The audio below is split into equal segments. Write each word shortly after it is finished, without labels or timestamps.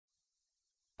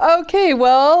Okay,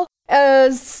 well,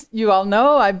 as you all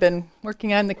know, I've been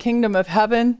working on the kingdom of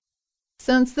heaven.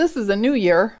 Since this is a new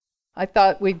year, I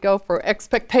thought we'd go for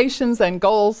expectations and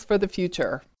goals for the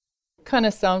future. Kind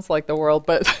of sounds like the world,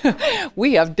 but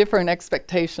we have different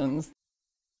expectations.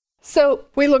 So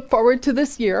we look forward to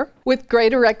this year with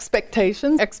greater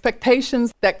expectations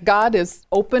that God is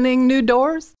opening new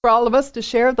doors for all of us to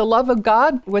share the love of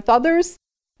God with others.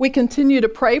 We continue to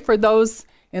pray for those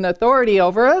in authority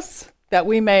over us, that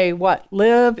we may,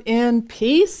 live in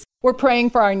peace. We're praying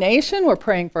for our nation. We're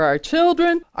praying for our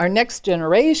children, our next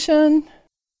generation.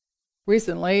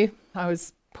 Recently, I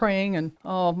was praying and,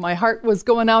 my heart was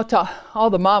going out to all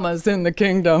the mamas in the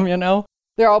kingdom,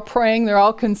 They're all praying. They're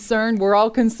all concerned. We're all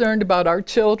concerned about our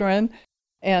children.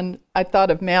 And I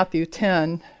thought of Matthew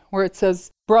 10, where it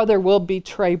says, brother will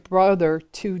betray brother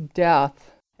to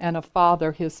death, and a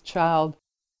father his child.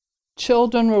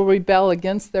 Children will rebel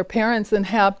against their parents and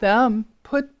have them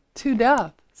put to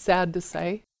death. Sad to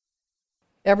say.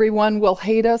 Everyone will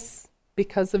hate us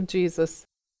because of Jesus.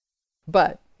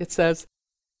 But it says,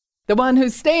 the one who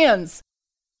stands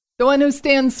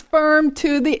firm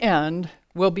to the end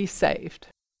will be saved.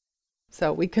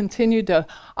 So we continue to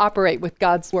operate with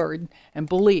God's word and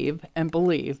believe and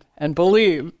believe and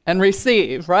believe and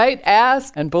receive, right?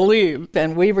 Ask and believe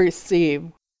and we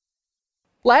receive.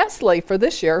 Lastly, for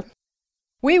this year,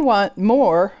 we want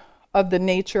more of the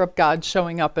nature of God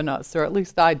showing up in us, or at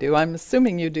least I do. I'm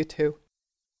assuming you do too.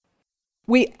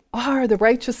 We are the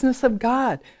righteousness of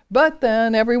God. But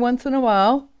then every once in a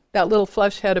while, that little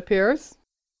flesh head appears,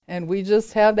 and we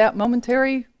just have that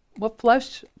momentary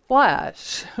flash.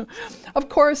 Of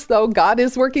course, though, God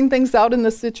is working things out in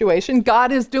the situation.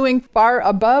 God is doing far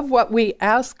above what we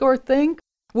ask or think.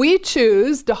 We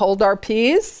choose to hold our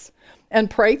peace and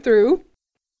pray through.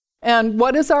 And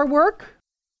what is our work?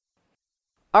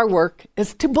 Our work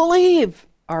is to believe.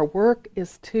 Our work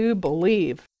is to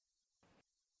believe.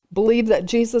 Believe that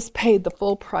Jesus paid the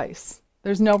full price.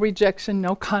 There's no rejection,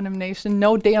 no condemnation,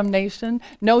 no damnation,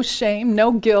 no shame,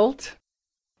 no guilt.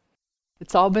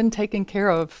 It's all been taken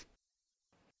care of.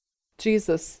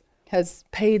 Jesus has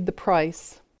paid the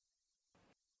price.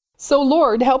 So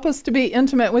Lord, help us to be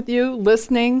intimate with you,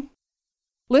 listening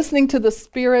to the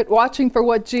Spirit, watching for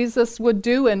what Jesus would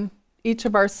do in each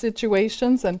of our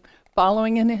situations and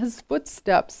following in his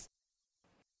footsteps,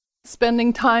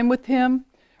 spending time with him,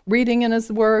 reading in his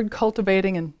word,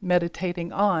 cultivating and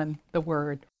meditating on the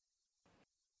word.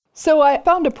 So I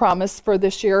found a promise for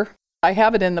this year. I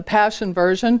have it in the Passion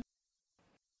Version,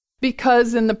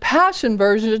 because in the Passion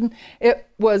Version, it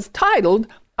was titled,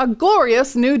 A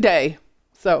Glorious New Day.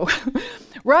 So,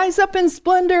 rise up in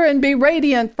splendor and be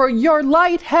radiant, for your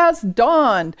light has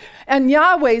dawned, and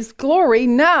Yahweh's glory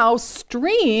now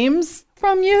streams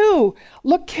from you.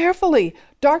 Look carefully.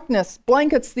 Darkness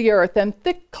blankets the earth, and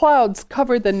thick clouds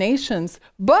cover the nations.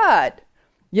 But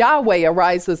Yahweh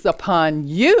arises upon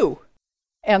you,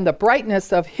 and the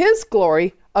brightness of his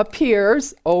glory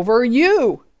appears over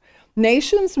you.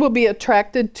 Nations will be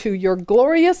attracted to your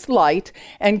glorious light,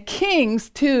 and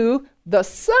kings to the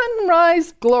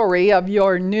sunrise glory of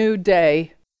your new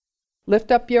day.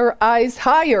 Lift up your eyes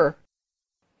higher.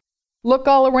 Look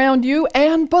all around you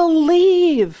and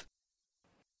believe.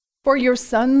 For your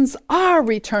sons are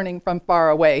returning from far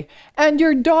away, and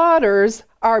your daughters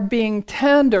are being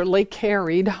tenderly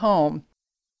carried home.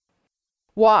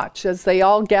 Watch as they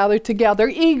all gather together,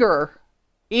 eager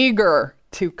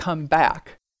to come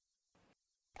back.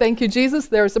 Thank you, Jesus.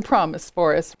 There's a promise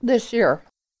for us this year.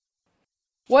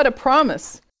 What a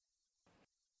promise.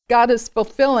 God is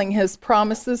fulfilling his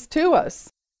promises to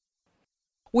us.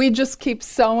 We just keep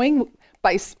sowing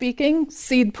by speaking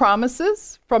seed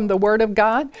promises from the Word of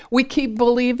God. We keep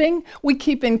believing, we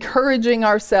keep encouraging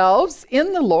ourselves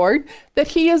in the Lord that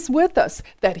he is with us,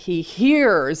 that he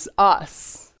hears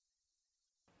us.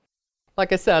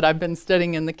 Like I said, I've been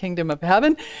studying in the kingdom of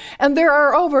heaven, and there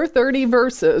are over 30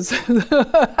 verses.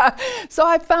 So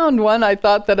I found one I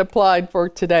thought that applied for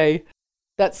today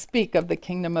that speak of the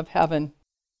kingdom of heaven.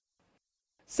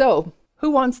 So, who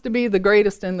wants to be the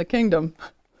greatest in the kingdom?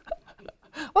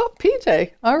 Oh,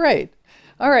 PJ. All right.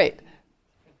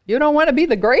 You don't want to be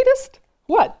the greatest?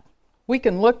 What? We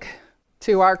can look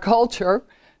to our culture.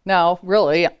 Now,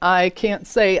 really, I can't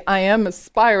say I am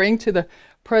aspiring to the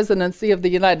presidency of the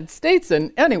United States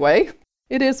in any way.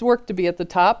 It is work to be at the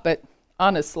top, but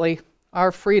honestly,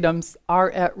 our freedoms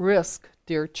are at risk,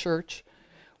 dear church,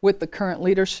 with the current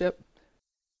leadership.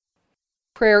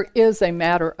 Prayer is a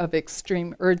matter of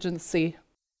extreme urgency.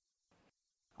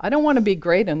 I don't want to be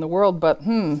great in the world, but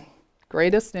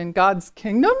greatest in God's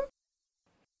kingdom?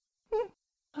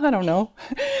 I don't know.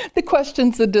 The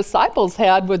questions the disciples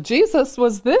had with Jesus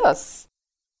was this: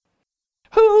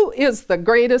 who is the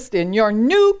greatest in your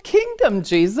new kingdom,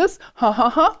 Jesus? Ha ha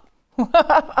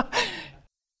ha.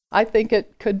 I think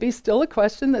it could be still a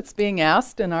question that's being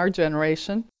asked in our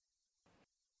generation.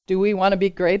 Do we want to be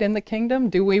great in the kingdom?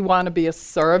 Do we want to be a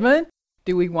servant?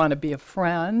 Do we want to be a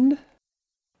friend?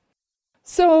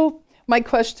 So my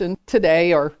question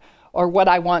today, or what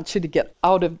I want you to get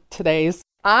out of today, is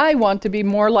I want to be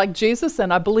more like Jesus,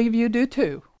 and I believe you do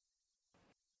too.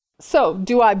 So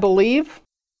do I believe?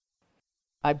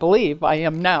 I believe I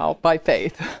am now by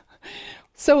faith.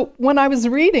 So when I was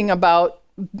reading about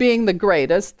being the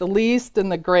greatest, the least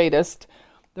and the greatest,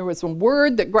 there was a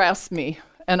word that grasped me,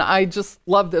 and I just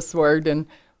love this word, and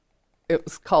it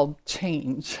was called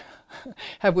change.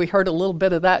 Have we heard a little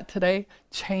bit of that today?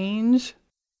 Change.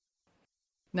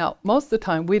 Now, most of the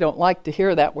time, we don't like to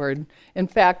hear that word. In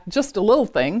fact, just a little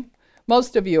thing,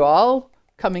 most of you all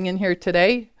coming in here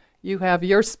today, you have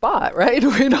your spot, right?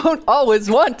 We don't always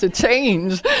want to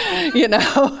change, you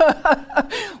know.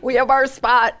 We have our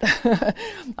spot.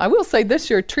 I will say this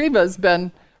year, Treva's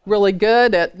been really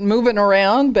good at moving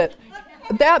around, but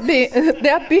that being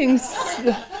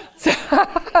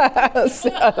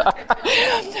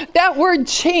that word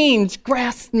change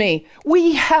grasped me.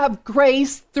 We have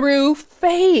grace through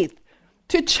faith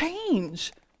to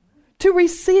change, to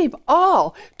receive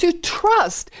all, to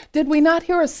trust. Did we not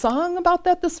hear a song about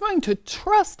that this morning? To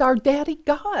trust our Daddy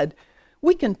God.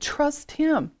 We can trust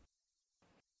Him.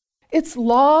 It's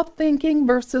law thinking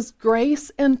versus grace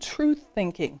and truth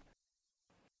thinking.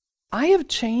 I have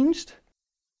changed.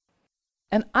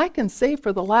 And I can say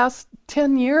for the last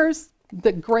 10 years,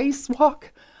 the grace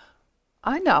walk,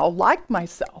 I now like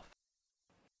myself.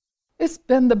 It's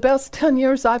been the best 10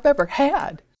 years I've ever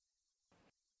had.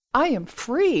 I am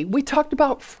free. We talked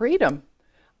about freedom.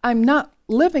 I'm not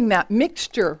living that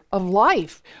mixture of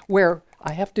life where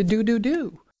I have to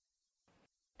do.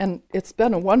 And it's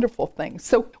been a wonderful thing.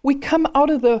 So we come out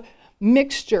of the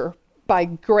mixture by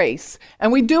grace,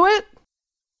 and we do it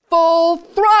full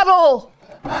throttle.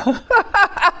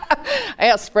 I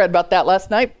asked Fred about that last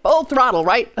night. Full throttle,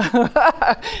 right?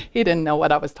 He didn't know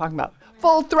what I was talking about.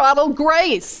 Full throttle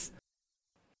grace.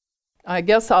 I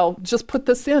guess I'll just put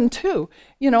this in too.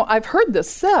 You know, I've heard this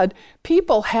said.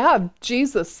 People have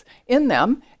Jesus in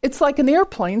them. It's like an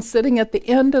airplane sitting at the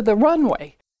end of the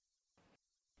runway.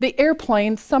 The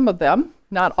airplane, some of them,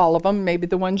 not all of them, maybe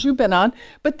the ones you've been on,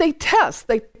 but they test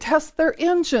their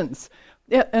engines.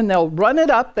 And they'll run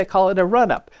it up. They call it a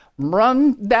run-up.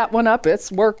 Run that one up.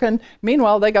 It's working.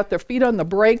 Meanwhile, they got their feet on the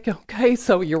brake. Okay,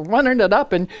 so you're running it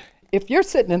up. And if you're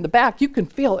sitting in the back, you can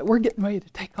feel it. We're getting ready to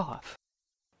take off.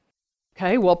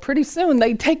 Okay, well, pretty soon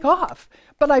they take off.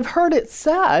 But I've heard it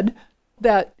said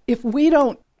that if we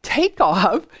don't take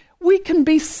off, we can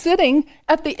be sitting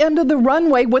at the end of the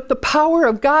runway with the power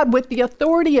of God, with the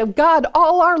authority of God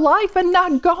all our life and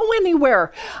not go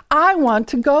anywhere. I want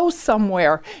to go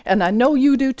somewhere, and I know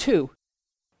you do too.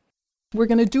 We're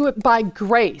going to do it by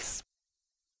grace.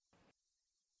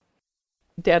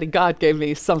 Daddy God gave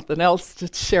me something else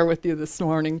to share with you this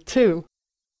morning too.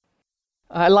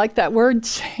 I like that word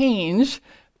change,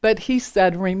 but he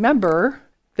said, remember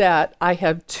that I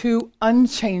have two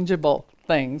unchangeable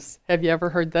things. Have you ever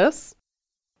heard this?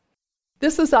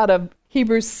 This is out of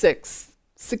Hebrews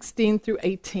 6:16 through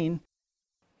 18.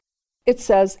 It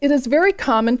says, it is very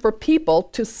common for people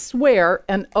to swear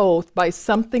an oath by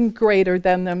something greater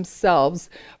than themselves,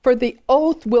 for the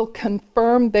oath will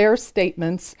confirm their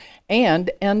statements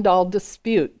and end all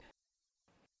dispute.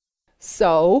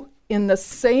 So, in the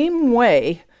same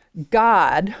way,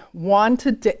 God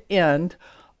wanted to end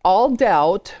all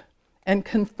doubt and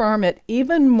confirm it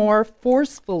even more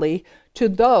forcefully to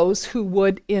those who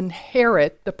would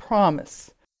inherit the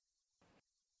promise.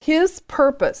 His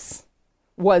purpose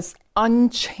was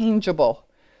unchangeable.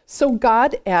 So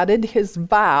God added his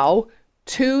vow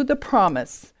to the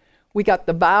promise. We got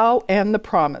the vow and the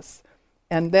promise.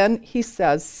 And then he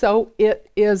says, so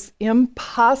it is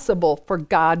impossible for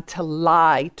God to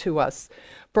lie to us,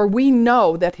 for we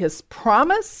know that his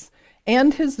promise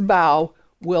and his vow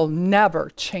will never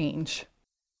change.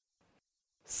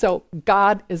 So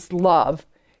God is love.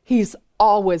 He's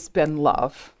always been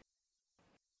love.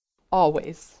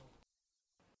 Always.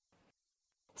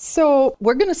 So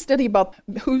we're going to study about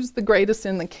who's the greatest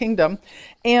in the kingdom.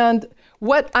 And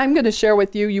what I'm going to share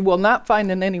with you, you will not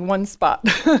find in any one spot.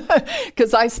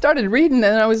 Because I started reading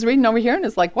and I was reading over here and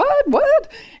it's like,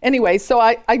 what? Anyway, so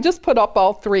I just put up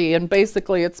all three. And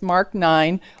basically it's Mark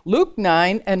 9, Luke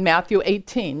 9, and Matthew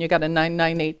 18. You got a 9,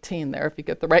 9, 18 there if you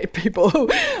get the right people.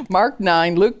 Mark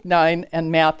 9, Luke 9,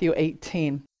 and Matthew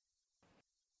 18.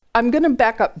 I'm going to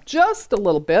back up just a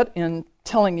little bit in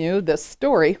telling you this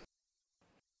story.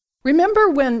 Remember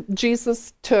when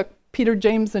Jesus took Peter,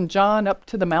 James, and John up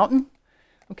to the mountain?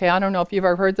 Okay, I don't know if you've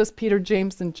ever heard this. Peter,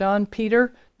 James, and John.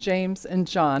 Peter, James, and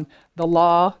John. The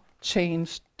law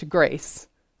changed to grace.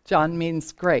 John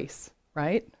means grace,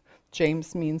 right?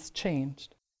 James means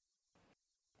changed.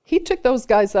 He took those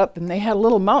guys up and they had a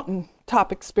little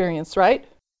mountaintop experience, right?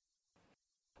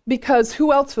 Because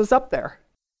who else was up there?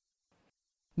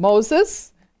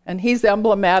 Moses, and he's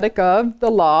emblematic of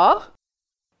the law.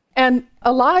 And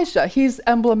Elijah, he's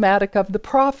emblematic of the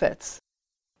prophets.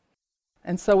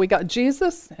 And so we got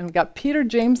Jesus, and we got Peter,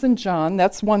 James, and John.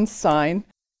 That's one sign.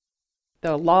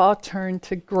 The law turned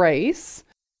to grace.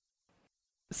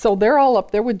 So they're all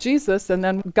up there with Jesus, and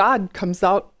then God comes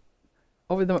out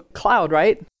over the cloud,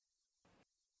 right?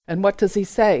 And what does he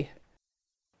say?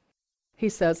 He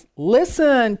says,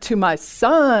 listen to my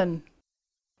son.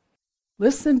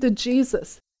 Listen to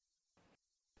Jesus.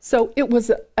 So it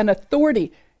was an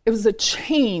authority. It was a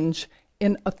change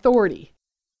in authority.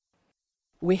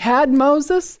 We had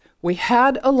Moses, we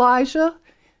had Elijah,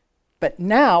 but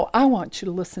now I want you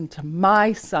to listen to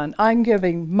my son. I'm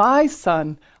giving my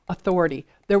son authority.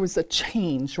 There was a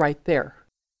change right there.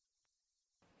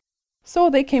 So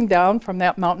they came down from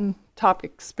that mountaintop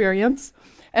experience,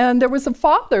 and there was a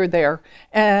father there,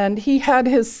 and he had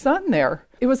his son there.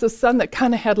 It was a son that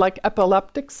kind of had like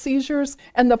epileptic seizures,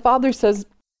 and the father says,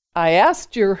 I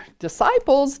asked your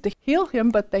disciples to heal him,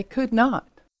 but they could not.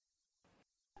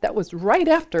 That was right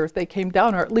after they came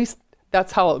down, or at least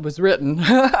that's how it was written.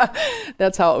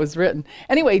 That's how it was written.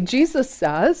 Anyway, Jesus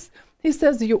says, he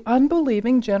says, you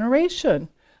unbelieving generation,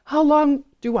 how long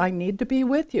do I need to be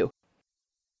with you?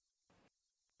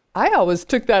 I always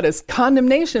took that as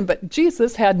condemnation, but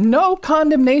Jesus had no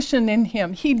condemnation in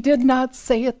him. He did not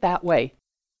say it that way.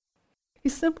 He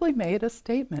simply made a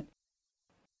statement.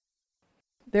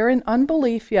 They're in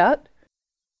unbelief yet.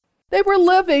 They were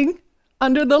living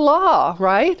under the law,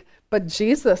 right? But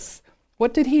Jesus,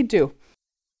 what did he do?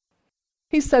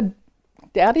 He said,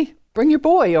 Daddy, bring your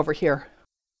boy over here.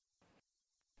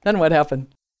 Then what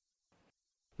happened?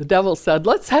 The devil said,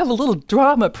 let's have a little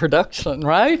drama production,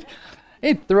 right?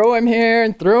 He threw him here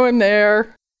and threw him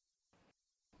there.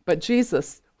 But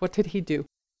Jesus, what did he do?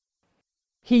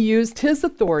 He used his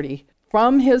authority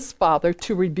from his Father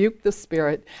to rebuke the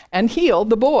spirit and heal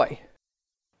the boy.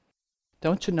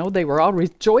 Don't you know they were all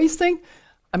rejoicing?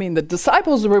 I mean, the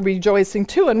disciples were rejoicing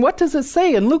too. And what does it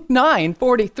say in Luke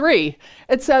 9:43?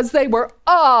 It says they were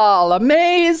all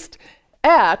amazed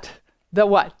at the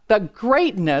what? The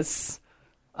greatness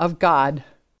of God.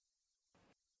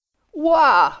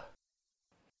 Wow!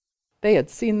 They had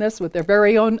seen this with their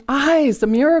very own eyes, a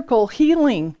miracle,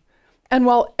 healing. And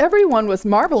while everyone was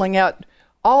marveling at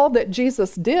all that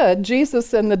Jesus did,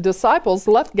 Jesus and the disciples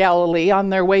left Galilee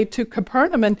on their way to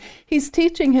Capernaum, and he's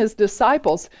teaching his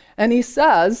disciples, and he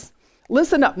says,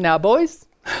 listen up now, boys.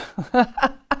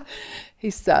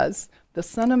 He says, the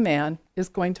Son of Man is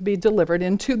going to be delivered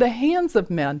into the hands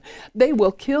of men. They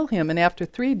will kill him, and after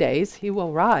 3 days he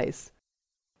will rise.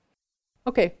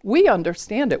 Okay, we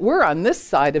understand it. We're on this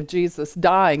side of Jesus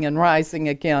dying and rising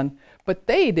again. But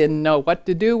they didn't know what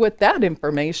to do with that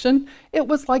information. It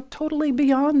was like totally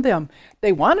beyond them.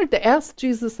 They wanted to ask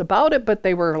Jesus about it, but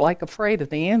they were like afraid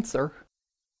of the answer.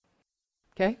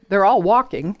 Okay, they're all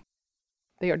walking.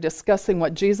 They are discussing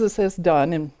what Jesus has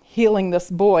done in healing this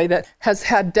boy that has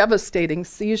had devastating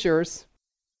seizures.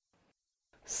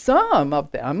 Some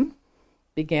of them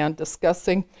began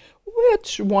discussing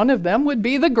which one of them would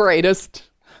be the greatest.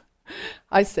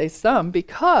 I say some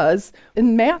because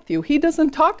in Matthew, he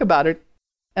doesn't talk about it.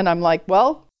 And I'm like,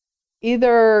 well,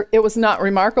 either it was not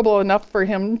remarkable enough for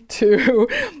him to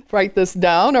write this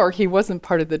down, or he wasn't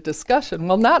part of the discussion.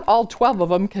 Well, not all 12 of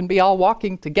them can be all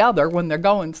walking together when they're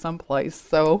going someplace.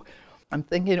 So I'm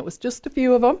thinking it was just a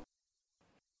few of them.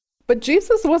 But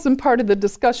Jesus wasn't part of the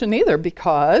discussion either,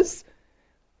 because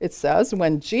it says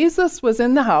when Jesus was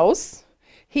in the house,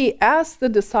 he asked the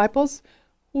disciples,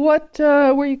 what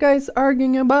were you guys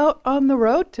arguing about on the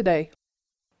road today?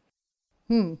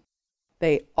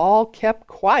 They all kept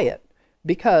quiet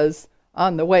because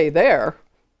on the way there,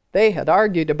 they had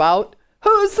argued about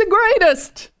who's the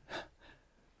greatest.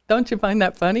 Don't you find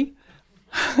that funny?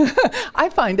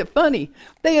 I find it funny.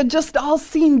 They had just all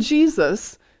seen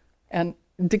Jesus and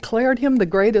declared him the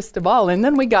greatest of all. And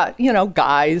then we got,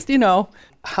 guys,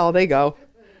 how they go.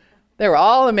 They were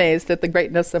all amazed at the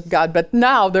greatness of God, but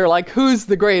now they're like, who's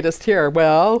the greatest here?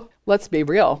 Well, let's be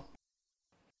real.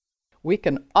 We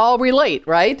can all relate,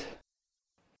 right?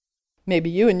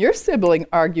 Maybe you and your sibling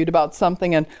argued about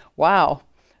something and, wow,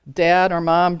 Dad or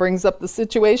mom brings up the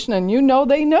situation and you know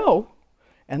they know,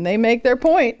 and they make their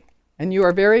point, and you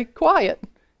are very quiet.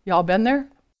 Y'all been there?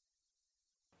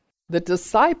 The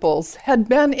disciples had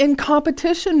been in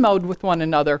competition mode with one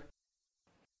another.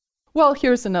 Well,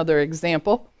 here's another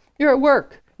example. You're at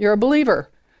work. You're a believer.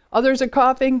 Others are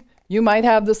coughing. You might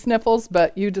have the sniffles,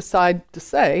 but you decide to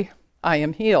say, I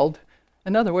am healed.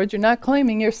 In other words, you're not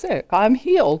claiming you're sick. I'm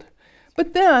healed.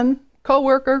 But then,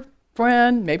 coworker,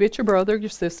 friend, maybe it's your brother, your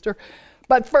sister,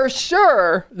 but for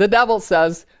sure, the devil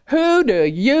says, who do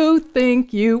you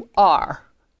think you are?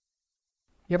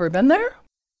 You ever been there?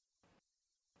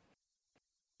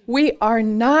 We are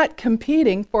not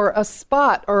competing for a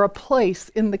spot or a place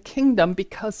in the kingdom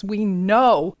because we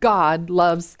know God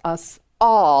loves us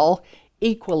all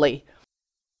equally.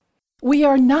 We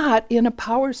are not in a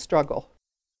power struggle.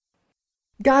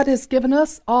 God has given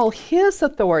us all His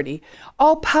authority,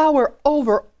 all power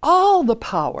over all the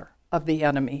power of the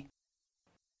enemy.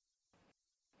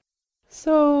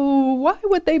 So why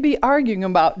would they be arguing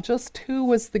about just who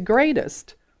was the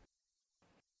greatest?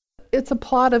 It's a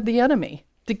plot of the enemy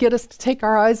to get us to take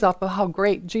our eyes off of how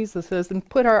great Jesus is and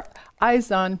put our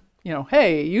eyes on,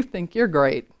 hey, you think you're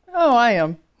great. Oh, I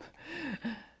am.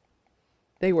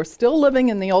 They were still living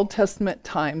in the Old Testament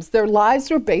times. Their lives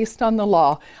were based on the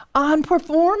law, on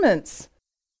performance.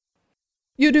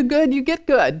 You do good, you get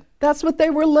good. That's what they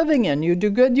were living in. You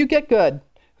do good, you get good.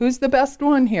 Who's the best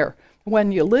one here?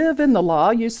 When you live in the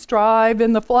law, you strive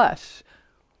in the flesh.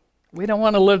 We don't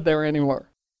want to live there anymore.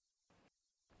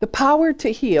 The power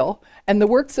to heal and the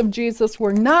works of Jesus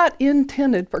were not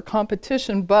intended for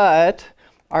competition, but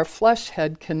our flesh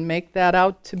head can make that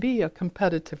out to be a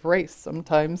competitive race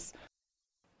sometimes.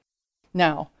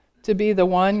 Now, to be the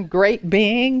one great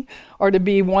being or to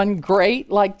be one great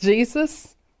like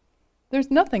Jesus, there's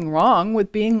nothing wrong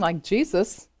with being like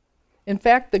Jesus. In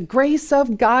fact, the grace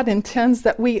of God intends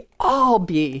that we all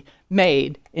be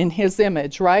made in His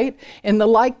image, right? In the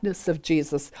likeness of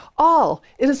Jesus. All.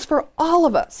 It is for all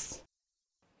of us.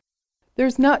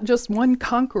 There's not just one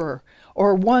conqueror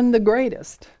or one the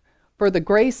greatest. For the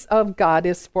grace of God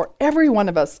is for every one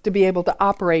of us to be able to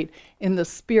operate in the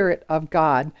Spirit of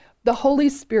God. The Holy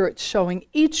Spirit showing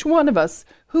each one of us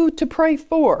who to pray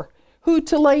for, who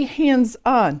to lay hands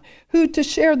on, who to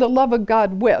share the love of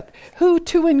God with, who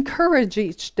to encourage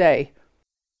each day.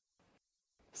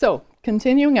 So,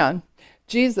 continuing on,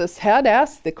 Jesus had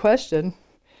asked the question,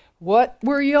 what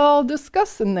were y'all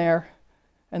discussing there?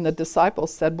 And the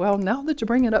disciples said, well, now that you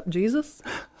bring it up, Jesus,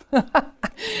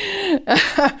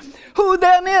 who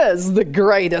then is the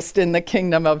greatest in the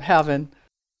kingdom of heaven?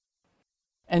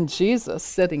 And Jesus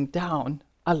sitting down,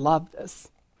 I love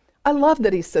this. I love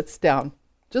that He sits down.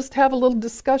 Just have a little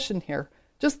discussion here,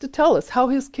 just to tell us how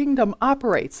His kingdom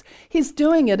operates. He's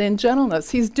doing it in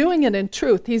gentleness. He's doing it in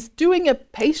truth. He's doing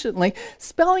it patiently,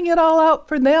 spelling it all out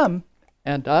for them.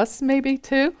 And us maybe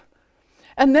too.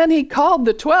 And then He called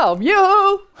the 12.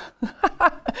 You!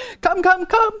 Come.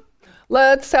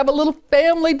 Let's have a little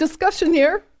family discussion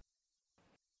here.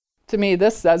 To me,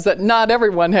 this says that not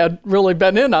everyone had really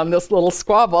been in on this little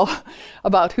squabble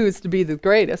about who's to be the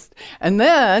greatest. And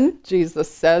then Jesus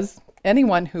says,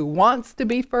 anyone who wants to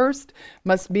be first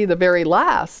must be the very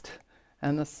last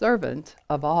and the servant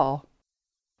of all.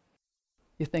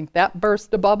 You think that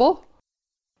burst a bubble?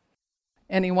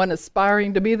 Anyone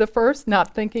aspiring to be the first,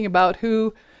 not thinking about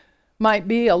who might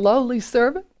be a lowly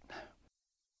servant?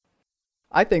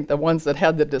 I think the ones that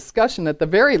had the discussion at the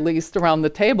very least around the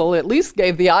table at least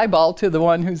gave the eyeball to the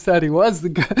one who said he was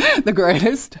the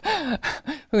greatest.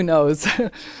 Who knows?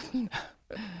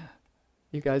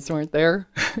 You guys weren't there?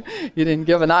 You didn't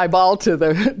give an eyeball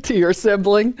to your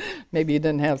sibling? Maybe you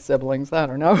didn't have siblings, I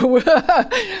don't know.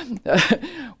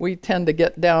 We tend to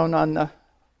get down on the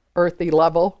earthy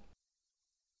level.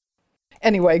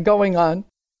 Anyway, going on.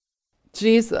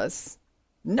 Jesus,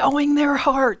 knowing their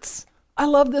hearts. I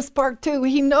love this part too.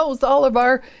 He knows all of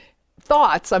our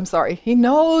thoughts. He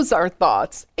knows our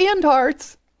thoughts and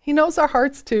hearts. He knows our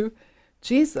hearts too.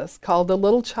 Jesus called a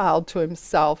little child to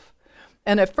Himself.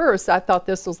 And at first I thought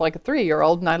this was like a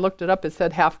 3-year-old, and I looked it up, it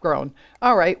said half grown.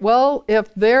 All right, well,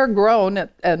 if they're grown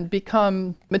and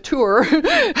become mature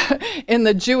in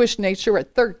the Jewish nature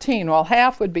at 13, well,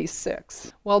 half would be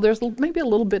 6. Well, there's maybe a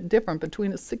little bit different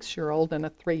between a 6-year-old and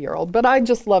a 3-year-old, but I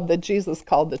just love that Jesus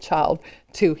called the child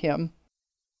to Him.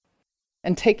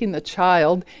 And taking the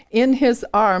child in His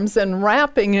arms and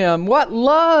wrapping him. What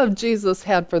love Jesus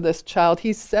had for this child.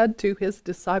 He said to His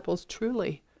disciples,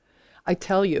 truly, I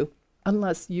tell you,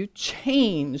 unless you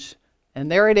change,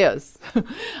 and there it is,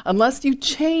 unless you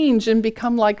change and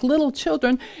become like little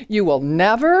children, you will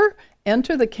never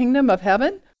enter the kingdom of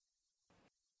heaven.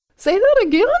 Say that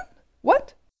again?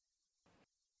 What?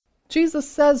 Jesus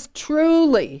says,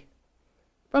 truly,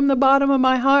 from the bottom of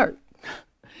my heart.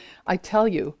 I tell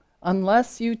you,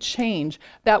 unless you change,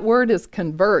 that word is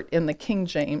convert in the King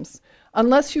James.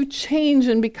 Unless you change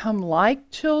and become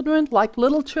like children, like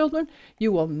little children,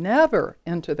 you will never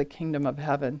enter the kingdom of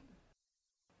heaven.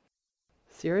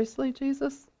 Seriously,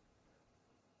 Jesus?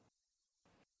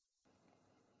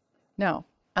 Now,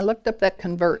 I looked up that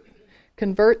convert.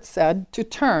 Convert said to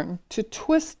turn, to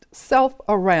twist self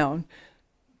around,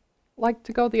 like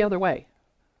to go the other way.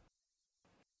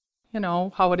 You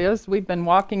know how it is. We've been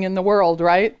walking in the world,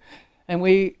 right? And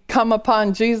we come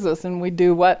upon Jesus and we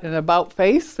do what? An about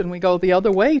face, and we go the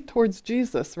other way towards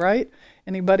Jesus, right?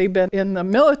 Anybody been in the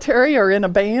military or in a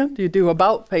band? You do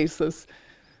about faces,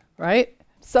 right?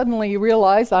 Suddenly you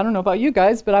realize, I don't know about you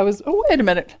guys, but oh, wait a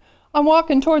minute. I'm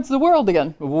walking towards the world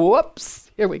again.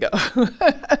 Whoops, here we go.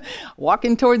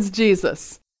 Walking towards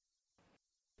Jesus.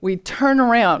 We turn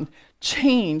around,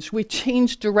 change. We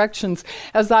change directions.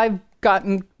 As I've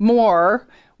gotten more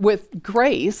with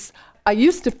grace, I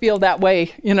used to feel that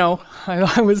way,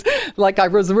 I was like I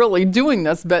was really doing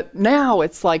this, but now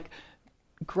it's like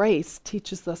grace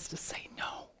teaches us to say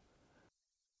no.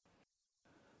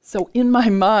 So in my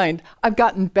mind, I've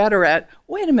gotten better at,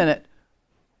 wait a minute,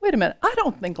 I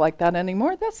don't think like that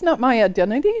anymore. That's not my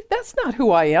identity. That's not who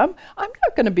I am. I'm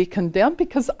not going to be condemned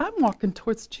because I'm walking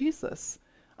towards Jesus.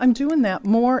 I'm doing that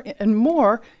more and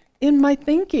more in my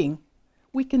thinking.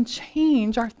 We can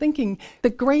change our thinking. The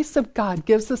grace of God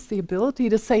gives us the ability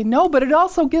to say no, but it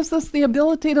also gives us the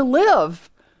ability to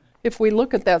live. If we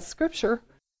look at that scripture,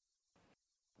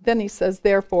 then he says,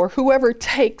 therefore, whoever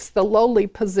takes the lowly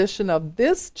position of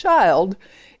this child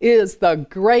is the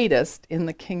greatest in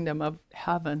the kingdom of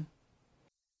heaven.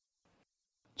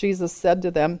 Jesus said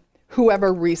to them,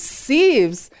 whoever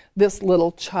receives this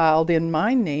little child in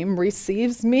my name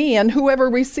receives me, and whoever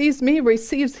receives me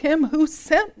receives him who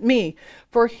sent me.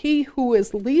 For he who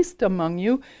is least among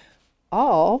you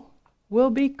all will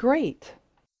be great.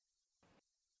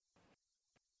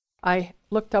 I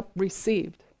looked up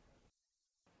received.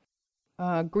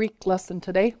 Greek lesson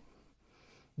today.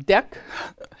 Deck,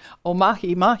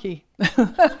 mahi.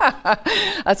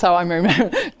 That's how I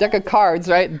remember. Deck of cards,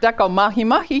 right? Deco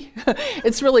mahi.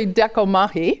 It's really deco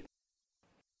mahi.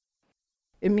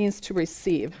 It means to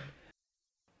receive.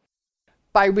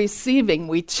 By receiving,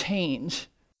 we change.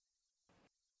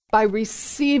 By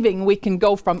receiving, we can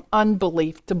go from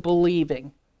unbelief to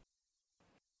believing.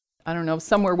 I don't know,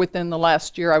 somewhere within the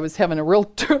last year I was having a real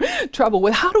trouble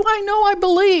with, how do I know I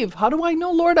believe? How do I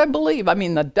know, Lord, I believe? I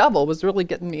mean, the devil was really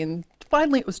getting me. And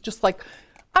finally it was just like,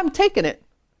 I'm taking it.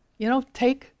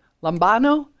 Take,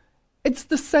 lambano. It's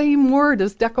the same word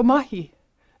as decomahi.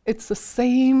 It's the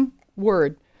same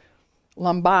word,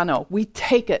 lambano. We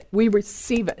take it. We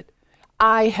receive it.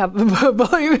 I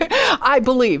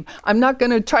believe. I'm not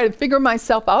going to try to figure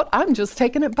myself out. I'm just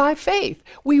taking it by faith.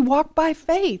 We walk by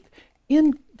faith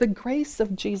in the grace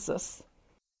of Jesus.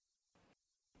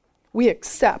 We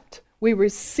accept, we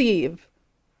receive.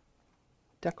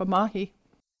 Dekomahi.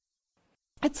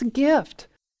 It's a gift.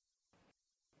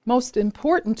 Most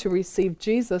important to receive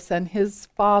Jesus and his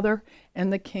Father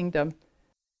and the kingdom.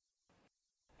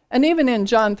 And even in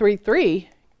John 3:3,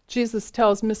 Jesus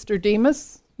tells Mr.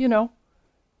 Demas, do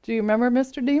you remember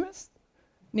Mr. Demas?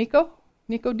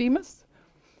 Nicodemus?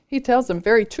 He tells him,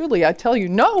 very truly, I tell you,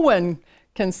 no one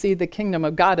can see the kingdom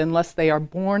of God unless they are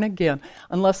born again,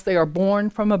 unless they are born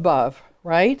from above,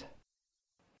 right?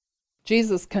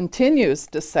 Jesus continues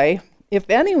to say, if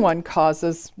anyone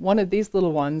causes one of these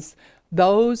little ones,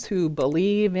 those who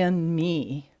believe in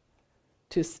me,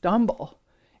 to stumble,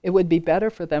 it would be better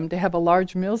for them to have a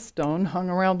large millstone hung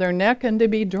around their neck and to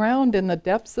be drowned in the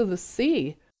depths of the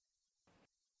sea.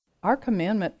 Our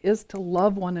commandment is to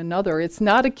love one another. It's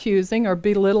not accusing or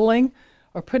belittling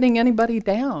or putting anybody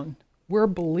down. We're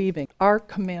believing. Our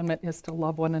commandment is to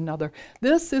love one another.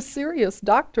 This is serious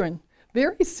doctrine.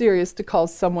 Very serious to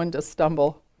cause someone to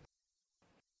stumble.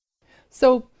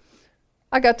 So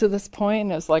I got to this point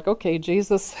and it's like, okay,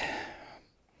 Jesus,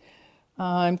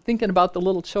 I'm thinking about the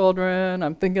little children.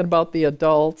 I'm thinking about the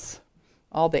adults,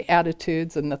 all the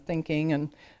attitudes and the thinking.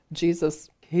 And Jesus,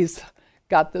 he's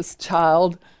got this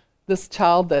child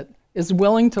that is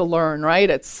willing to learn, right?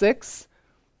 At 6,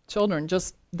 children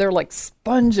they're like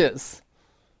sponges.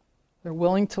 They're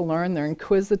willing to learn, they're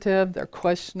inquisitive, they're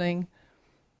questioning.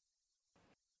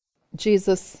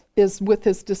 Jesus is with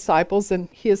his disciples and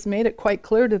he has made it quite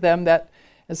clear to them that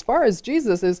as far as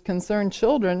Jesus is concerned,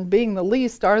 children, being the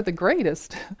least, are the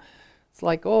greatest. It's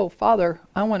like, oh, Father,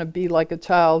 I want to be like a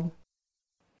child.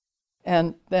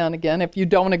 And then again, if you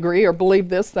don't agree or believe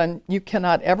this, then you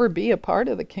cannot ever be a part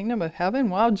of the kingdom of heaven.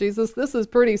 Wow, Jesus, this is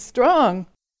pretty strong.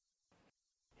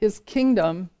 His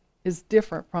kingdom is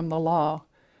different from the law,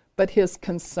 but his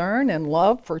concern and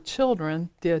love for children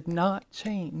did not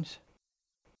change.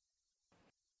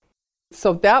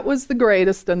 So that was the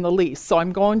greatest and the least. So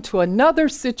I'm going to another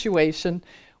situation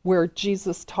where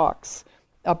Jesus talks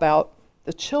about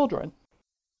the children.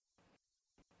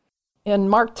 In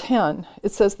Mark 10,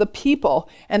 it says the people,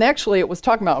 and actually it was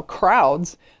talking about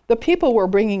crowds, the people were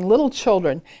bringing little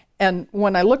children. And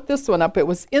when I looked this one up, it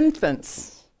was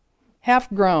infants, half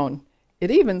grown. It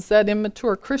even said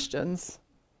immature Christians,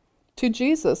 to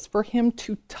Jesus for him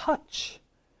to touch,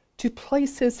 to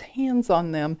place his hands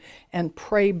on them and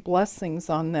pray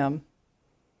blessings on them.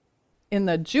 In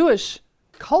the Jewish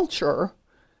culture,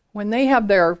 when they have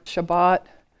their Shabbat,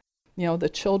 the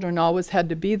children always had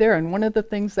to be there, and one of the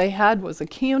things they had was a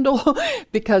candle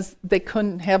because they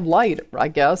couldn't have light, I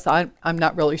guess. I'm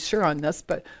not really sure on this,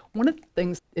 but one of the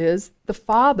things is the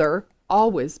father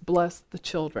always blessed the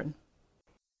children.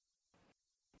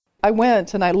 I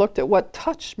went and I looked at what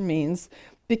touch means,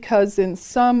 because in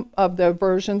some of the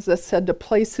versions it said to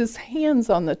place his hands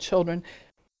on the children.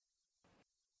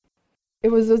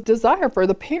 It was a desire for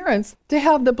the parents to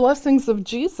have the blessings of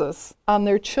Jesus on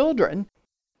their children.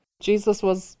 Jesus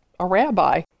was a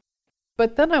rabbi.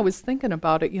 But then I was thinking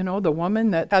about it, the woman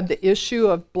that had the issue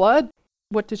of blood,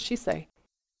 what did she say?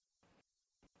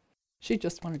 She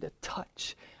just wanted to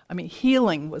touch.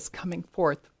 Healing was coming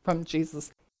forth from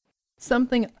Jesus.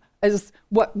 Something as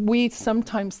what we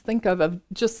sometimes think of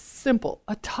just simple,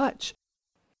 a touch.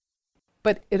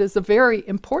 But it is a very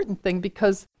important thing,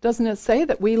 because doesn't it say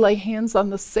that we lay hands on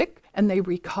the sick and they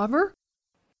recover?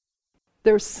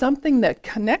 There's something that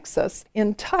connects us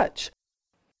in touch.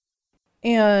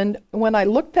 And when I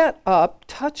looked that up,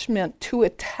 touch meant to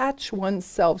attach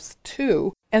oneself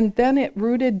to, and then it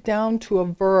rooted down to a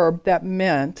verb that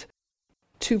meant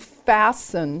to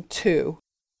fasten to.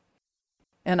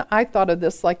 And I thought of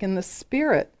this like in the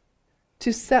spirit,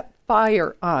 to set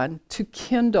fire on, to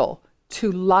kindle,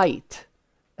 to light,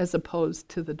 as opposed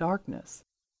to the darkness,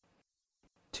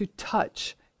 to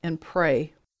touch and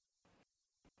pray.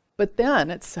 But then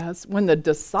it says, when the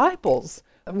disciples,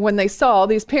 when they saw all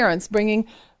these parents bringing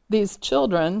these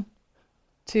children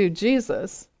to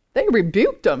Jesus, they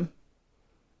rebuked them.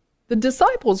 The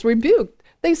disciples rebuked,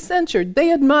 they censured,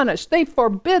 they admonished, they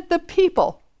forbid the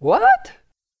people. What?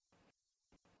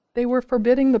 They were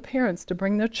forbidding the parents to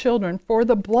bring their children for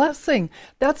the blessing.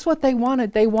 That's what they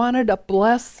wanted. They wanted a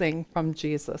blessing from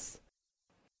Jesus.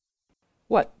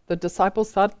 What? The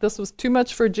disciples thought this was too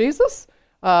much for Jesus?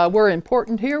 We're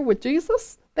important here with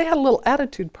Jesus? They had a little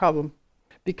attitude problem,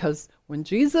 because when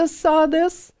Jesus saw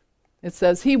this, it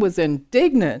says he was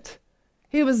indignant.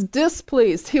 He was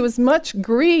displeased. He was much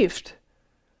grieved.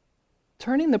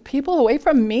 Turning the people away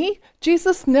from me?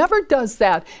 Jesus never does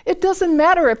that. It doesn't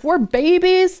matter if we're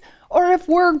babies or if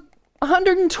we're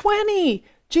 120.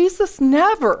 Jesus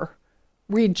never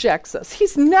rejects us.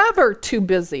 He's never too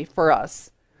busy for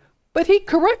us. But he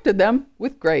corrected them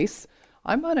with grace.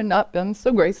 I might have not been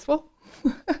so graceful.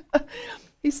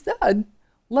 He said,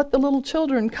 let the little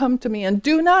children come to me and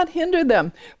do not hinder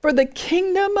them, for the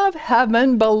kingdom of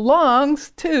heaven belongs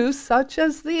to such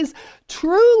as these.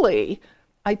 Truly,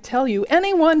 I tell you,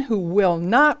 anyone who will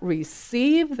not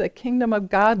receive the kingdom of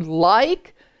God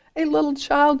like a little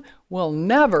child will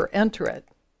never enter it.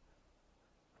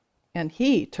 And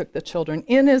he took the children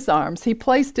in his arms. He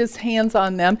placed his hands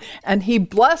on them and he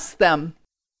blessed them.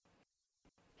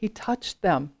 He touched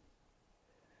them.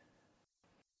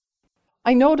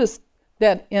 I noticed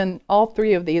that in all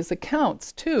three of these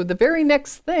accounts, too, the very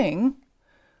next thing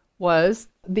was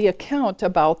the account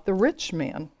about the rich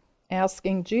man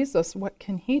asking Jesus, what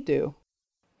can he do?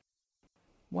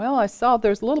 Well, I saw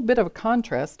there's a little bit of a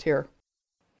contrast here.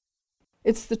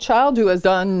 It's the child who has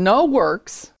done no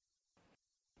works,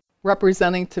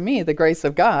 representing to me the grace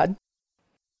of God,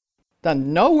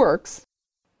 done no works.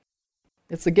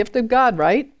 It's a gift of God,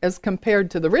 right? As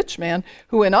compared to the rich man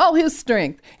who in all his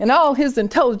strength, in all his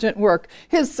intelligent work,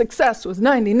 his success was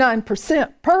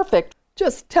 99% perfect.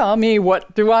 Just tell me,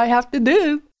 what do I have to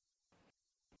do?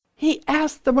 He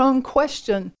asked the wrong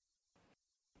question.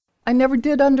 I never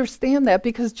did understand that,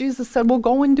 because Jesus said, well,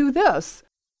 go and do this.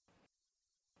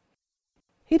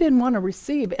 He didn't want to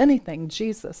receive anything,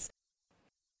 Jesus.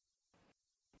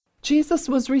 Jesus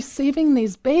was receiving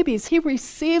these babies. He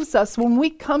receives us when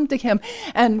we come to him.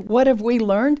 And what have we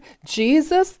learned?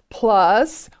 Jesus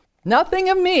plus nothing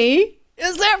of me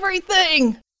is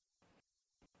everything.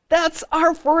 That's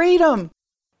our freedom.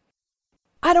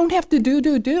 I don't have to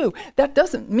do. That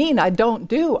doesn't mean I don't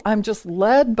do. I'm just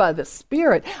led by the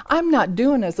Spirit. I'm not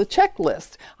doing as a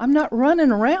checklist. I'm not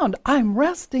running around. I'm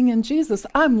resting in Jesus.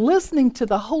 I'm listening to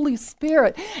the Holy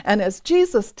Spirit. And as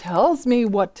Jesus tells me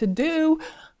what to do,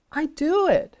 I do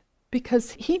it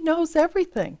because he knows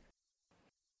everything.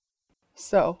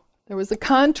 So there was a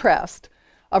contrast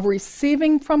of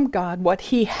receiving from God what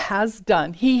he has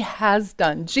done. He has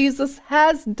done. Jesus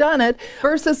has done it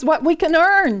versus what we can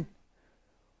earn.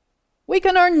 We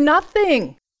can earn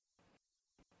nothing.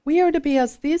 We are to be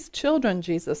as these children,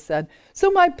 Jesus said. So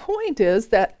my point is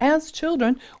that as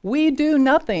children, we do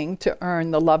nothing to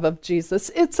earn the love of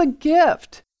Jesus. It's a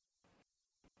gift.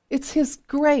 It's his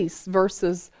grace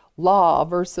versus law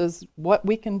versus what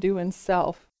we can do in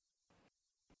self.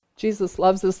 Jesus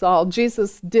loves us all.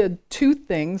 Jesus did two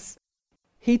things.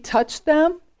 He touched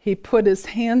them, he put his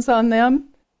hands on them,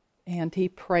 and he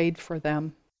prayed for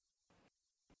them.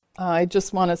 I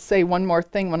just want to say one more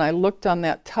thing. When I looked on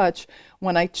that touch,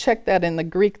 when I checked that in the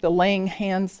Greek, the laying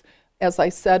hands, as I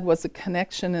said, was a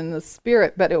connection in the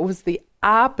spirit, but it was the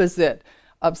opposite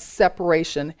of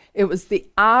separation. It was the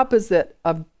opposite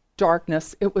of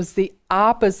darkness. It was the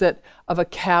opposite of a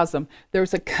chasm.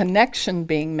 There's a connection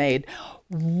being made.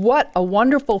 What a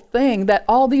wonderful thing that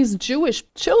all these Jewish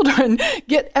children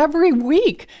get every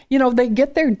week. You know, they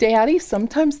get their daddy,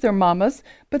 sometimes their mamas,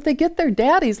 but they get their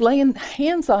daddies laying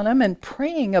hands on them and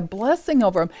praying a blessing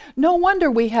over them. No wonder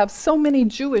we have so many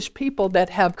Jewish people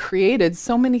that have created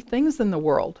so many things in the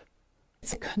world.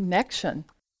 It's a connection.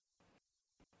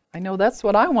 I know that's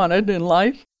what I wanted in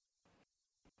life.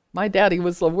 My daddy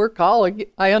was a workaholic.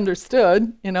 I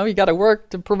understood, you got to work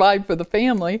to provide for the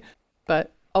family,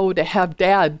 but to have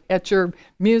dad at your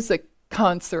music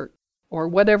concert or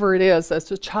whatever it is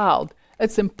as a child,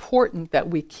 it's important that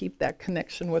we keep that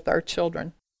connection with our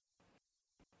children.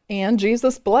 And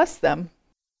Jesus blessed them.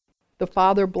 The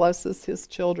Father blesses his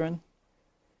children.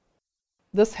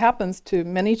 This happens to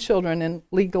many children in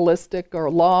legalistic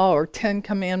or law or 10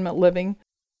 commandment living.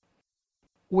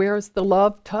 Where's the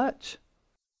love touch?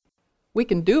 We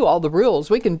can do all the rules.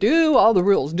 We can do all the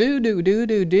rules.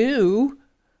 Do.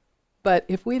 But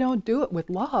if we don't do it with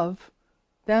love,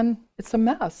 then it's a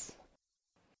mess.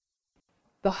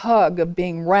 The hug of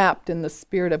being wrapped in the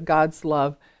spirit of God's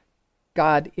love.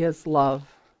 God is love.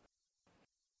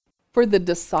 For the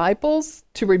disciples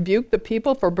to rebuke the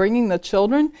people for bringing the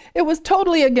children, it was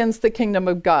totally against the kingdom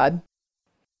of God.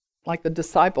 Like the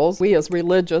disciples, we as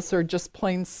religious or just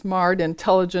plain smart,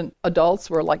 intelligent adults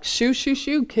were like, shoo,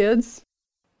 kids.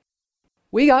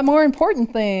 We got more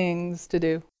important things to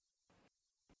do.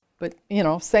 But,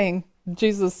 saying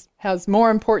Jesus has more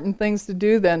important things to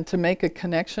do than to make a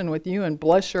connection with you and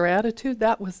bless your attitude,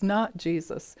 that was not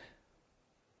Jesus.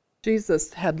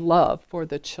 Jesus had love for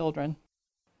the children.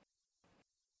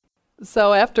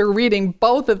 So after reading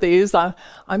both of these,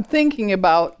 I'm thinking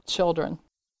about children.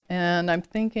 And I'm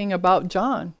thinking about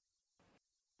John.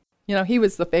 He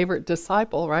was the favorite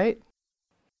disciple, right?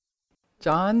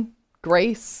 John,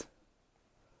 grace.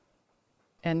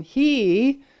 And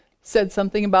he said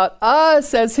something about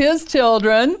us as his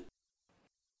children.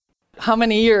 How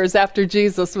many years after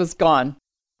Jesus was gone?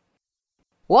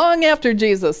 Long after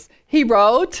Jesus. He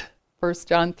wrote, 1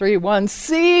 John 3:1,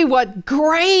 see what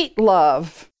great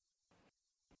love.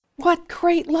 What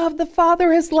great love the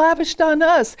Father has lavished on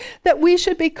us, that we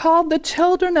should be called the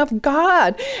children of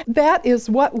God. That is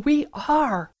what we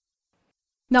are.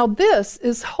 Now this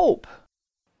is hope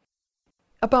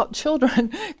about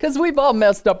children, because we've all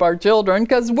messed up our children,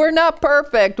 because we're not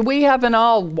perfect. We haven't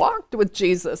all walked with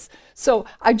Jesus. So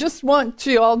I just want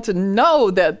you all to know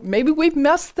that maybe we've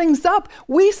messed things up.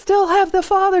 We still have the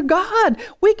Father God.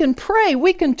 We can pray.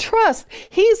 We can trust.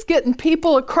 He's getting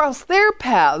people across their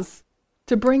paths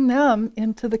to bring them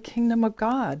into the kingdom of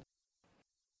God.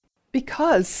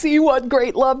 Because see what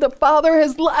great love the Father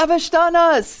has lavished on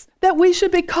us, that we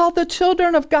should be called the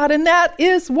children of God, and that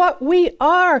is what we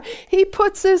are. He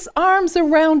puts his arms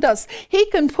around us. He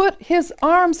can put his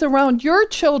arms around your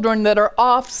children that are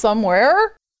off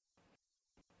somewhere.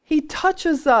 He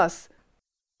touches us.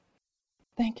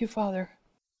 Thank you, Father.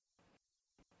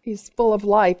 He's full of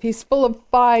life. He's full of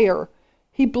fire.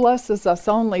 He blesses us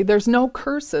only. There's no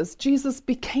curses. Jesus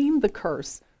became the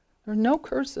curse. There are no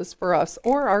curses for us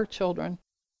or our children.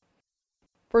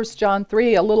 1 John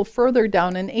 3, a little further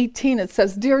down in 18, it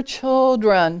says, dear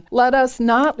children, let us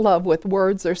not love with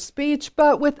words or speech,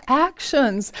 but with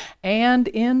actions and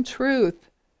in truth.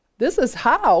 This is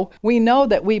how we know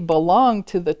that we belong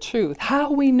to the truth,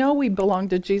 how we know we belong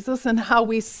to Jesus, and how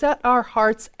we set our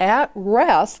hearts at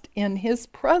rest in his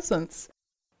presence.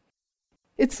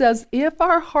 It says, if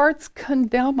our hearts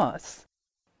condemn us,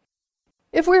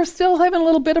 If we're still having a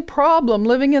little bit of problem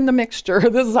living in the mixture,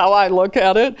 this is how I look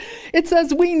at it. It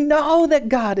says we know that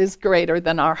God is greater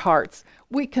than our hearts.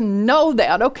 We can know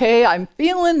that. Okay, I'm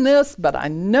feeling this, but I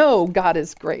know God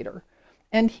is greater.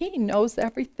 And he knows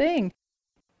everything.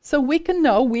 So we can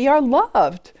know we are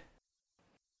loved.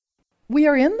 We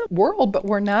are in the world, but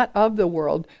we're not of the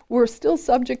world. We're still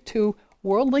subject to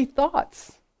worldly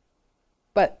thoughts.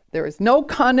 But there is no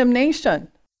condemnation.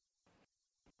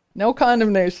 No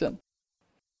condemnation.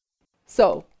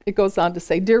 So it goes on to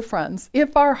say, dear friends,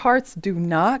 if our hearts do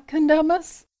not condemn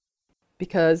us,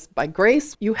 because by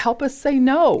grace you help us say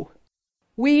no,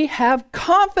 we have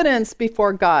confidence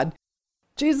before God.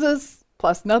 Jesus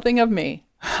plus nothing of me.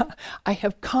 I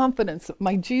have confidence that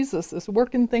my Jesus is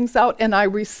working things out, and I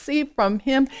receive from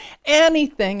him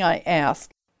anything I ask,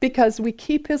 because we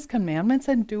keep his commandments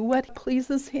and do what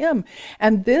pleases him.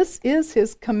 And this is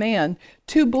his command,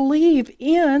 to believe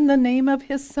in the name of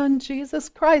his Son, Jesus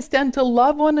Christ, and to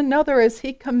love one another as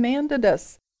he commanded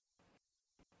us.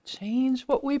 Change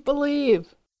what we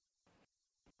believe.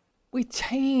 We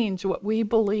change what we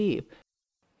believe.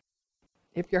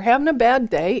 If you're having a bad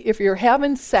day, if you're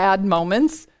having sad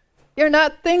moments, you're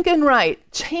not thinking right.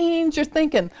 Change your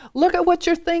thinking. Look at what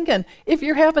you're thinking. If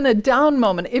you're having a down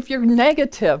moment, if you're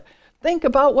negative, think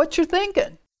about what you're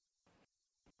thinking.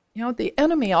 You know, the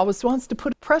enemy always wants to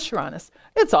put pressure on us.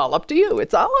 It's all up to you.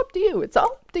 It's all up to you. It's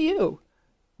all up to you.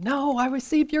 No, I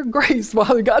receive your grace,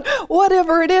 Father God.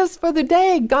 Whatever it is for the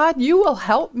day, God, you will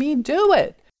help me do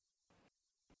it.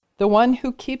 The one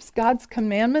who keeps God's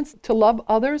commandments to love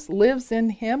others lives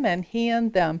in him and he in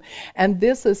them. And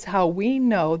this is how we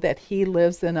know that he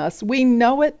lives in us. We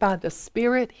know it by the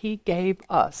Spirit he gave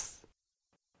us.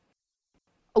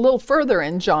 A little further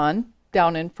in John,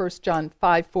 down in 1 John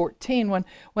 5:14,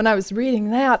 when I was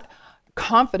reading that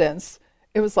confidence,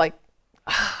 it was like,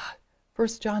 1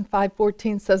 John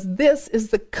 5:14 says, this is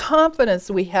the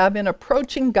confidence we have in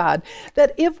approaching God,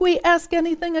 that if we ask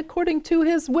anything according to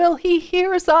his will, he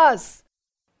hears us.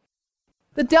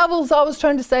 The devil's always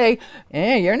trying to say,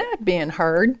 you're not being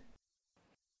heard.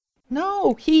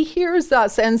 No, he hears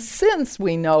us. And since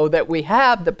we know that we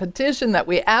have the petition that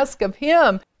we ask of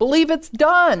him, believe it's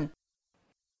done.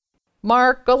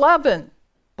 Mark 11.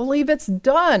 Believe it's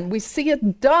done. We see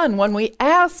it done. When we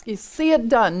ask, you see it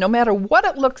done. No matter what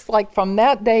it looks like from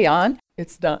that day on,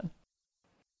 it's done.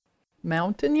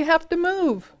 Mountain, you have to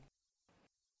move.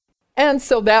 And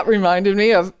so that reminded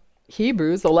me of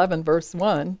Hebrews 11, verse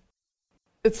 1.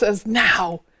 It says,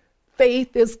 now,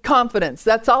 faith is confidence.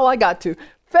 That's all I got to.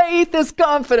 Faith is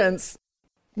confidence.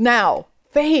 Now,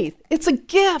 faith, it's a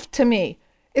gift to me.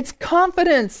 It's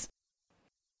confidence.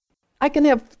 I can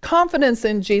have confidence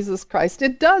in Jesus Christ.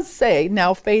 It does say,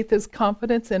 now faith is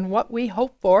confidence in what we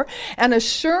hope for and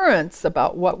assurance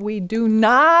about what we do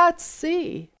not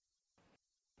see.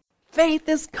 Faith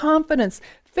is confidence.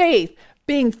 Faith,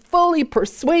 being fully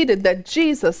persuaded that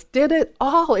Jesus did it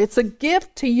all. It's a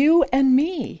gift to you and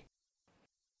me.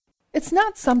 It's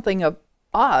not something of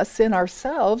us in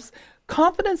ourselves.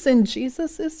 Confidence in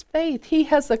Jesus is faith. He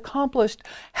has accomplished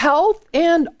health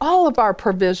and all of our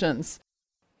provisions.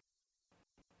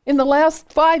 In the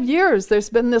last 5 years, there's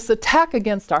been this attack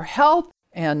against our health,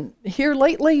 and here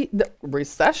lately, the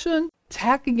recession,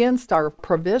 attack against our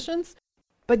provisions.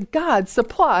 But God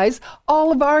supplies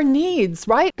all of our needs,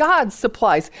 right? God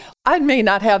supplies. I may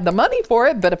not have the money for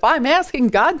it, but if I'm asking,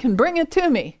 God can bring it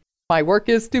to me. My work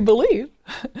is to believe.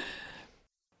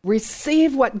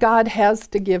 Receive what God has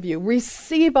to give you.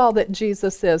 Receive all that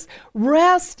Jesus is.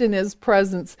 Rest in his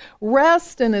presence.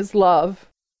 Rest in his love.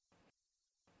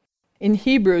 In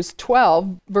Hebrews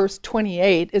 12, verse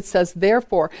 28, it says,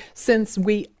 therefore, since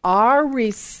we are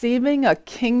receiving a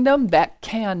kingdom that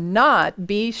cannot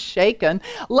be shaken,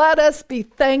 let us be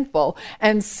thankful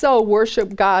and so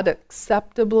worship God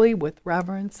acceptably with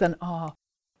reverence and awe.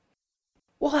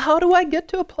 Well, how do I get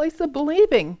to a place of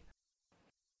believing?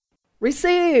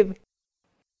 Receive.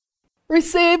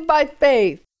 Receive by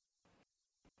faith.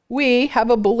 We have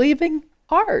a believing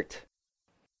heart.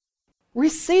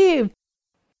 Receive.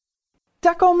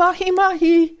 Dako mahi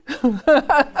mahi.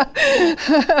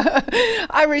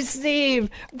 I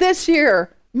receive this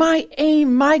year my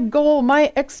aim, my goal,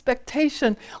 my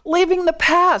expectation, leaving the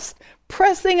past,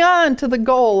 pressing on to the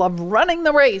goal of running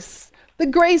the race, the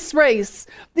grace race,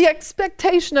 the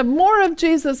expectation of more of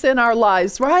Jesus in our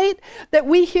lives, right? That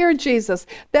we hear Jesus,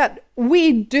 that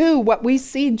we do what we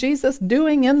see Jesus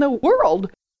doing in the world,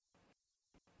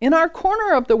 in our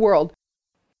corner of the world.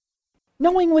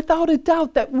 Knowing without a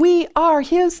doubt that we are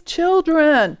his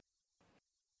children.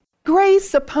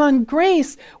 Grace upon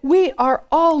grace. We are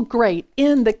all great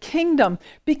in the kingdom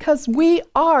because we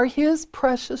are his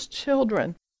precious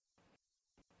children.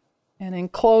 And in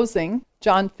closing,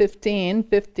 John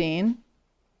 15:15,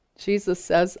 Jesus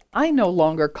says, I no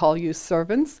longer call you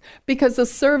servants because a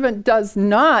servant does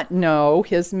not know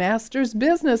his master's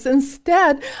business.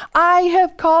 Instead, I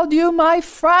have called you my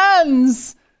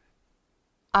friends.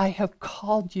 I have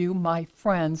called you my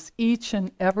friends, each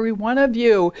and every one of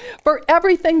you. For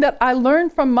everything that I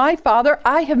learned from my Father,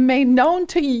 I have made known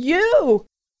to you.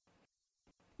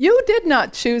 You did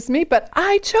not choose me, but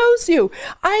I chose you.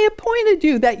 I appointed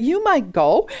you that you might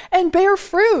go and bear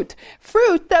fruit,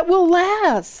 fruit that will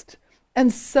last.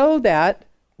 And so that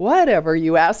whatever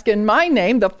you ask in my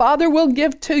name, the Father will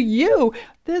give to you.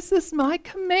 This is my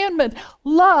commandment.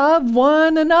 Love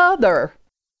one another.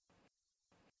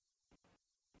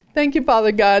 Thank you,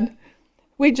 Father God.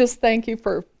 We just thank you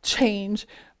for change.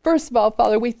 First of all,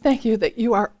 Father, we thank you that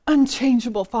you are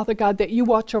unchangeable, Father God, that you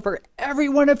watch over every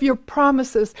one of your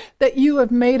promises, that you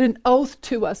have made an oath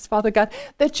to us, Father God,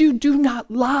 that you do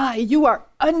not lie. You are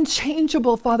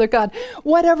unchangeable, Father God.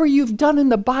 Whatever you've done in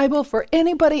the Bible for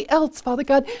anybody else, Father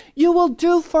God, you will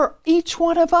do for each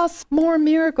one of us more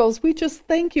miracles. We just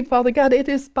thank you, Father God. It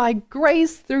is by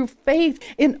grace through faith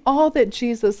in all that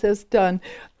Jesus has done.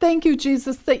 Thank you,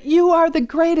 Jesus, that you are the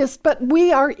greatest, but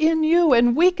we are in you,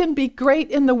 and we can be great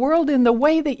in the world in the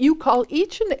way that you call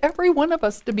each and every one of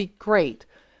us to be great.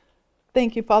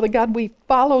 Thank you, Father God. We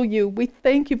follow you. We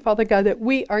thank you, Father God, that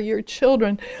we are your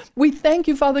children. We thank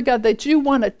you, Father God, that you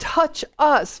want to touch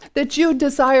us, that you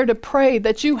desire to pray,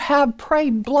 that you have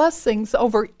prayed blessings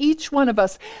over each one of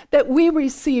us, that we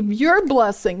receive your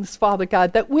blessings, Father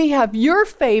God, that we have your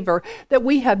favor, that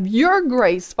we have your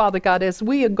grace, Father God, as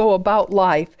we go about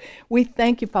life. We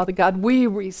thank you, Father God. We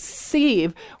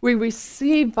receive,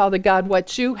 Father God,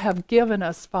 what you have given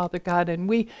us, Father God, and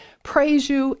we praise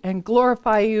you and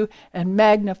glorify you and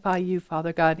magnify you,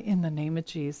 Father God, in the name of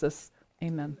Jesus.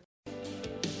 Amen.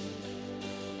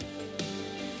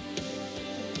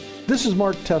 This is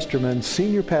Mark Testerman,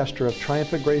 Senior Pastor of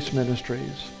Triumphant Grace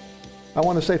Ministries. I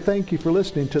want to say thank you for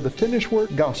listening to the finished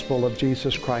work gospel of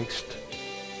Jesus Christ.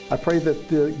 I pray that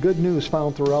the good news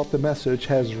found throughout the message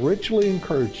has richly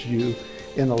encouraged you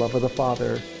in the love of the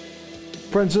Father.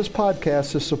 Friends, this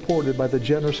podcast is supported by the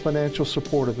generous financial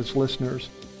support of its listeners.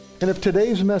 And if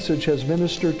today's message has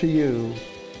ministered to you,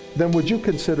 then would you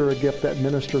consider a gift that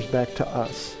ministers back to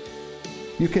us?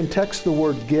 You can text the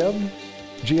word GIVE,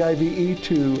 G-I-V-E,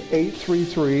 to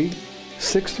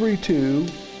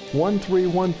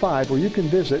 833-632-1315, or you can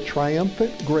visit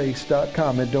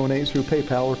triumphantgrace.com and donate through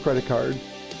PayPal or credit card.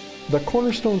 The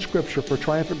cornerstone scripture for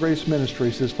Triumphant Grace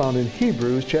Ministries is found in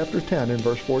Hebrews chapter 10 and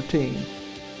verse 14.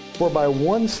 For by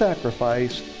one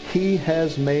sacrifice he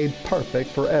has made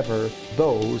perfect forever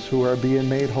those who are being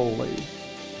made holy.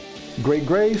 Great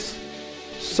grace,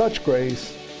 such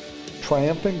grace,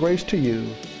 triumphant grace to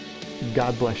you.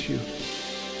 God bless you.